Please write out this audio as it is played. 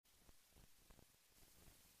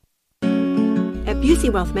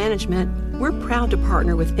Busey Wealth Management, we're proud to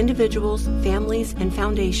partner with individuals, families, and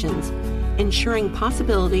foundations, ensuring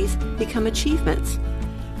possibilities become achievements.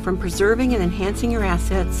 From preserving and enhancing your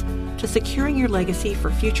assets to securing your legacy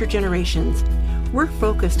for future generations, we're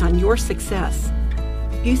focused on your success.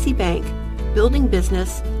 Busey Bank, building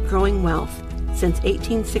business, growing wealth. Since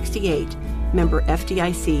 1868, member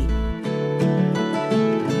FDIC.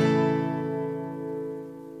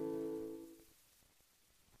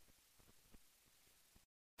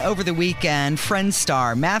 Over the weekend, Friends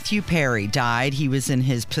star Matthew Perry died. He was in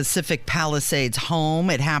his Pacific Palisades home.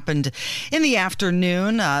 It happened in the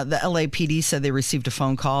afternoon. The LAPD said they received a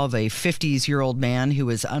phone call of a 50-year-old man who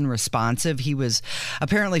was unresponsive. He was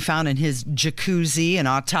apparently found in his jacuzzi. An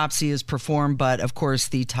autopsy is performed, but of course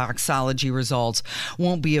the toxicology results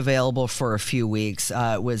won't be available for a few weeks.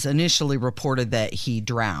 It was initially reported that he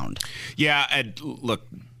drowned. Yeah, and look,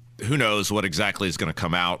 who knows what exactly is going to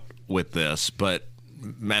come out with this, but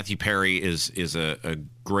Matthew Perry is a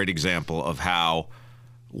great example of how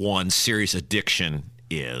one serious addiction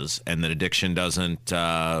is, and that addiction doesn't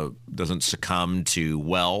succumb to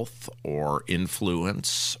wealth or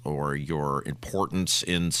influence or your importance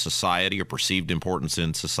in society or perceived importance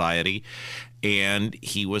in society. And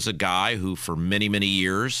he was a guy who, for many, many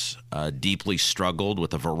years, deeply struggled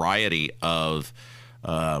with a variety of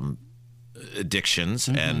addictions,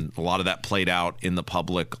 and a lot of that played out in the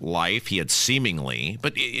public life. He had seemingly,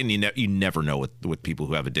 and you never know with people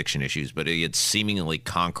who have addiction issues, but he had seemingly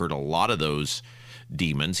conquered a lot of those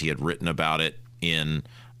demons. He had written about it in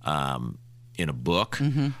a book.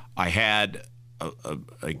 I had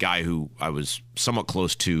a guy who I was somewhat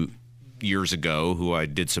close to years ago, who I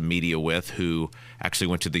did some media with, who actually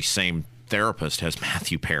went to the same therapist as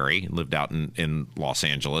Matthew Perry, lived out in Los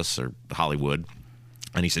Angeles or Hollywood.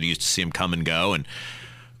 And he said he used to see him come and go, and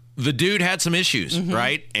the dude had some issues,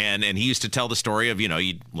 right? And he used to tell the story of,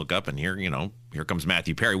 you'd look up and here comes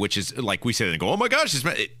Matthew Perry, which is like we said, and go, oh my gosh,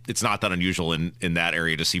 it's not that unusual in that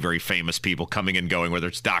area to see very famous people coming and going, whether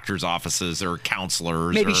it's doctors' offices or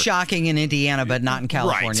counselors. Maybe shocking in Indiana, but not in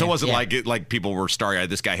California. Right. So it wasn't like people were starry-eyed.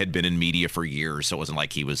 This guy had been in media for years, so it wasn't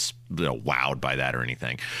like he was wowed by that or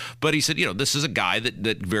anything. But he said, this is a guy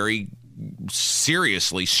that very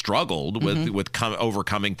seriously struggled with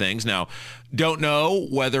overcoming things. Now, don't know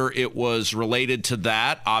whether it was related to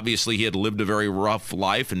that. Obviously, he had lived a very rough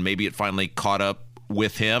life, and maybe it finally caught up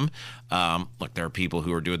with him. Look, there are people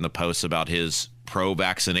who are doing the posts about his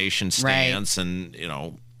pro-vaccination stance, right. And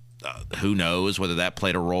who knows whether that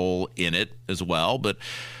played a role in it as well. But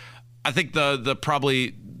I think the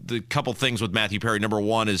probably the couple things with Matthew Perry. Number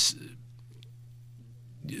one is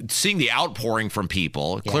seeing the outpouring from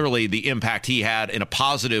people. Yeah. Clearly the impact he had in a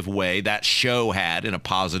positive way, that show had in a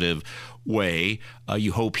positive way.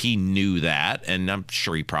 You hope he knew that, and I'm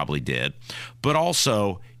sure he probably did. But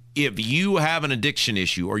also, if you have an addiction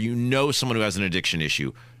issue or someone who has an addiction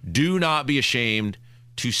issue, do not be ashamed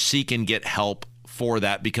to seek and get help for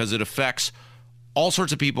that, because it affects all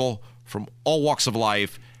sorts of people from all walks of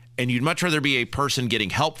life. And you'd much rather be a person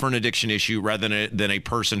getting help for an addiction issue rather than a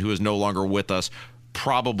person who is no longer with us,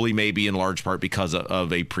 probably maybe in large part because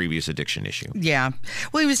of a previous addiction issue. Yeah.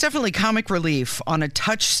 Well, he was definitely comic relief on a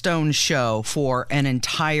touchstone show for an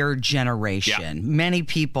entire generation. Yeah. Many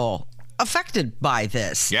people affected by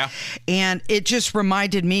this. Yeah. And it just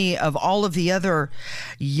reminded me of all of the other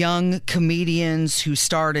young comedians who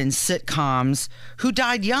starred in sitcoms who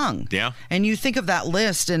died young. Yeah. And you think of that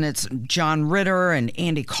list, and it's John Ritter and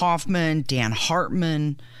Andy Kaufman, Dan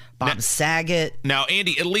Hartman, Bob Saget. Now,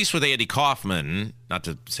 Andy, at least with Andy Kaufman, not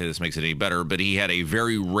to say this makes it any better, but he had a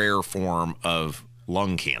very rare form of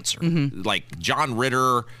lung cancer. Like John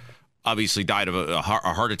Ritter obviously died of a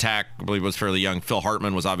heart attack. I believe was fairly young. Phil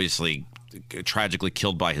Hartman was obviously tragically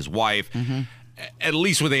killed by his wife. At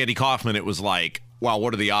least with Andy Kaufman, it was like, wow,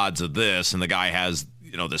 what are the odds of this? And the guy has,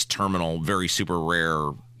 this terminal, very super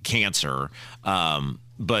rare cancer.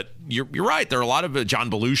 But you're right. There are a lot of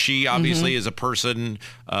John Belushi, obviously, is a person.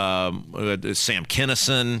 Sam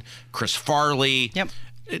Kinison, Chris Farley. Yep.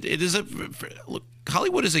 It is look.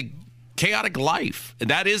 Hollywood is a chaotic life.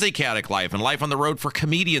 That is a chaotic life, and life on the road for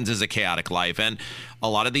comedians is a chaotic life. And a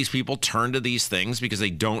lot of these people turn to these things because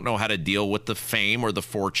they don't know how to deal with the fame or the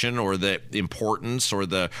fortune or the importance or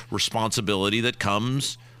the responsibility that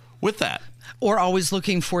comes with that. Or always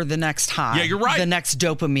looking for the next high. Yeah, you're right. The next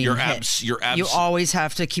dopamine hit. You always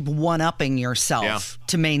have to keep one-upping yourself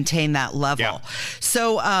to maintain that level. Yeah.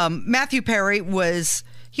 So Matthew Perry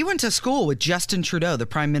he went to school with Justin Trudeau, the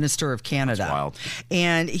Prime Minister of Canada. That's wild.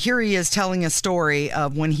 And here he is telling a story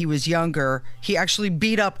of when he was younger. He actually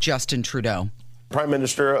beat up Justin Trudeau. Prime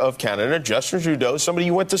Minister of Canada, Justin Trudeau, somebody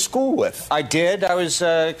you went to school with. I did. I was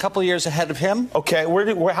a couple years ahead of him. Okay.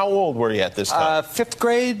 How old were you at this time? 5th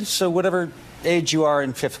grade, so whatever age you are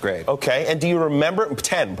in 5th grade. Okay. And do you remember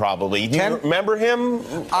 10 probably? Do 10? you remember him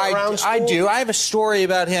around school? I do. I have a story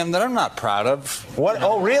about him that I'm not proud of. What?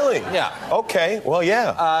 Oh, really? Yeah. Okay. Well,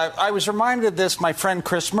 yeah. I was reminded of this. My friend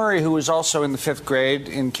Chris Murray, who was also in the 5th grade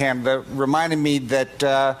in Canada, reminded me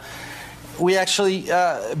that we actually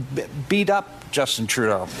beat up Justin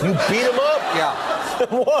Trudeau. You beat him up? Yeah.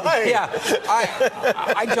 Why? Yeah.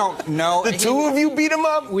 I don't know. The two of you beat him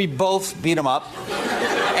up? We both beat him up.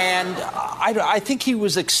 And I think he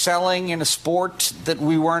was excelling in a sport that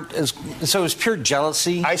we weren't as. So it was pure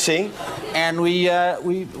jealousy. I see. And we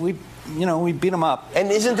beat him up. And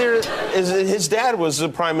his dad was the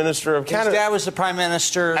Prime Minister of Canada? His dad was the Prime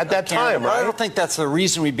Minister at that time, right? I don't think that's the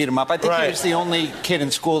reason we beat him up. I think he was the only kid in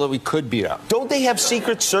school that we could beat up. Don't they have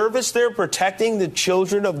Secret Service there protecting the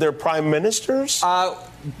children of their prime ministers?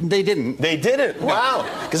 They didn't. They didn't? No. Wow.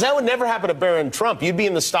 Because that would never happen to Barron Trump. You'd be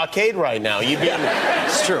in the stockade right now. You'd be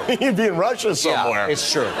It's true. You'd be in Russia somewhere. Yeah,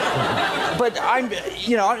 it's true. But I'm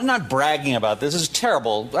not bragging about this. This is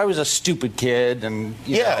terrible. I was a stupid kid, and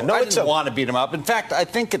I didn't want to beat him up. In fact, I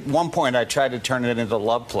think at one point I tried to turn it into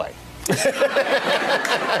love play.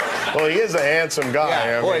 Well, he is a handsome guy.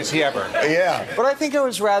 Yeah, boy, is he ever. Yeah. But I think it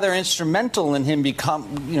was rather instrumental in him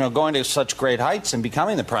going to such great heights and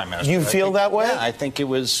becoming the Prime Minister. You feel that way? Yeah, I think it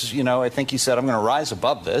was, I think he said, I'm going to rise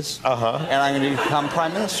above this, and I'm going to become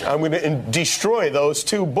Prime Minister. I'm going to destroy those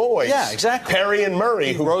two boys. Yeah, exactly. Perry and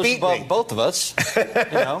Murray, who rose beat above me. both of us,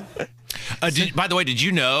 By the way, did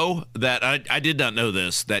you know that I did not know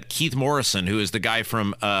this? That Keith Morrison, who is the guy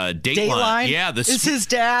from Dateline, yeah, is his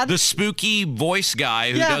dad, the spooky voice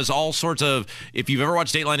guy who does all sorts of. If you've ever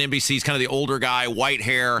watched Dateline NBC, he's kind of the older guy, white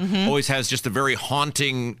hair, always has just a very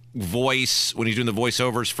haunting voice when he's doing the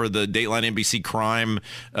voiceovers for the Dateline NBC crime,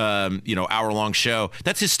 hour-long show.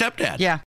 That's his stepdad. Yeah.